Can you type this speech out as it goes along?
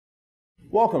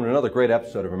Welcome to another great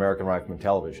episode of American Rifleman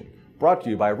Television, brought to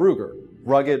you by Ruger,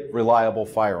 rugged, reliable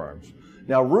firearms.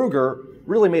 Now, Ruger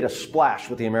really made a splash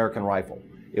with the American rifle.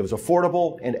 It was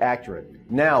affordable and accurate.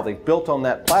 Now they've built on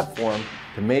that platform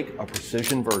to make a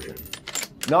precision version.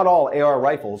 Not all AR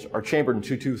rifles are chambered in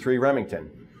 .223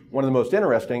 Remington. One of the most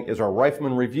interesting is our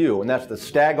Rifleman review, and that's the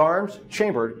Stag Arms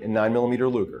chambered in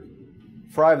 9mm Luger.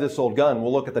 For I Have This Old Gun,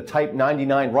 we'll look at the Type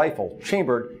 99 rifle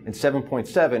chambered in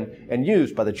 7.7 and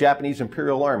used by the Japanese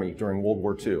Imperial Army during World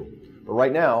War II. But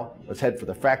right now, let's head for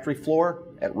the factory floor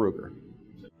at Ruger.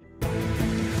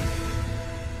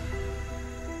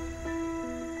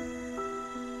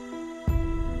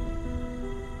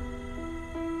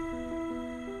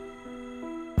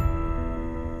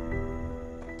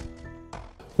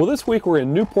 Well, this week we're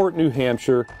in Newport, New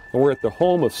Hampshire, and we're at the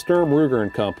home of Sturm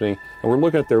Ruger & Company, and we're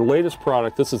looking at their latest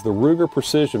product. This is the Ruger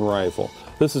Precision Rifle.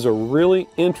 This is a really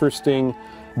interesting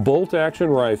bolt-action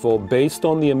rifle based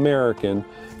on the American,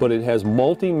 but it has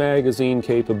multi-magazine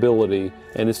capability,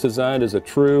 and it's designed as a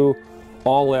true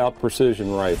all-out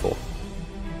precision rifle.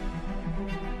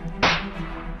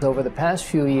 Over the past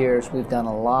few years, we've done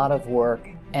a lot of work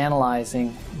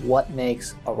analyzing what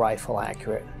makes a rifle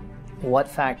accurate. What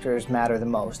factors matter the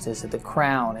most? Is it the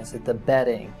crown? Is it the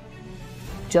bedding?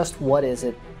 Just what is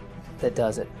it that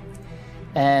does it?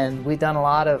 And we've done a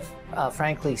lot of,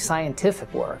 frankly,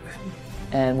 scientific work.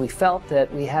 And we felt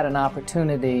that we had an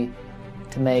opportunity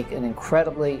to make an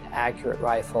incredibly accurate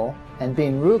rifle. And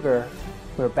being Ruger,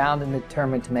 we're bound and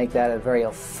determined to make that a very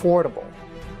affordable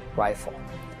rifle.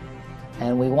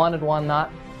 And we wanted one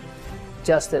not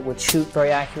just that would shoot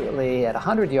very accurately at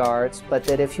 100 yards, but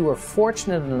that if you were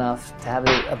fortunate enough to have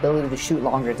the ability to shoot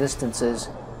longer distances,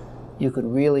 you could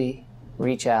really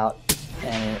reach out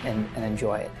and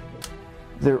enjoy it.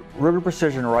 The Ruger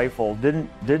Precision Rifle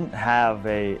didn't have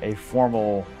a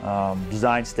formal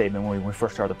design statement when we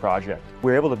first started the project.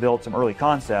 We were able to build some early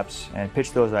concepts and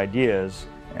pitch those ideas,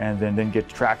 and then get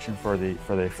traction for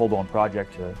the full-blown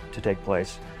project to take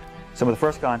place. Some of the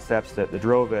first concepts that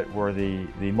drove it were the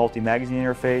multi-magazine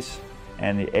interface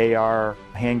and the AR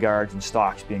handguards and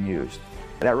stocks being used.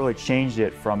 That really changed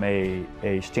it from a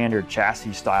standard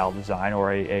chassis style design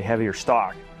or a heavier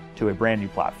stock to a brand new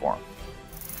platform.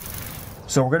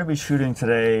 So we're going to be shooting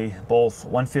today both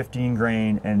 115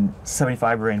 grain and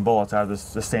 75 grain bullets out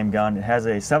of the same gun. It has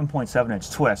a 7.7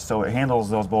 inch twist, so it handles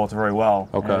those bullets very well.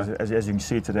 Okay. As you can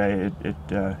see today,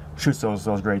 it shoots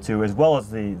those grade too, as well as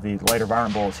the lighter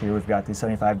varmint bullets here. We've got the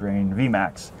 75 grain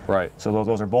VMAX. Right. So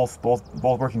those are both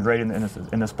working great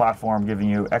in this platform, giving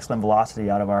you excellent velocity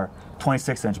out of our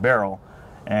 26 inch barrel,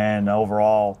 and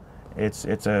overall, it's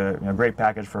a great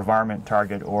package for varmint,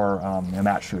 target, or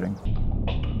match shooting.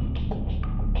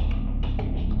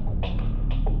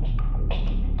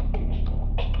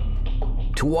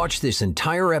 To watch this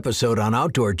entire episode on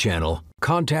Outdoor Channel,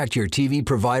 contact your TV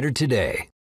provider today.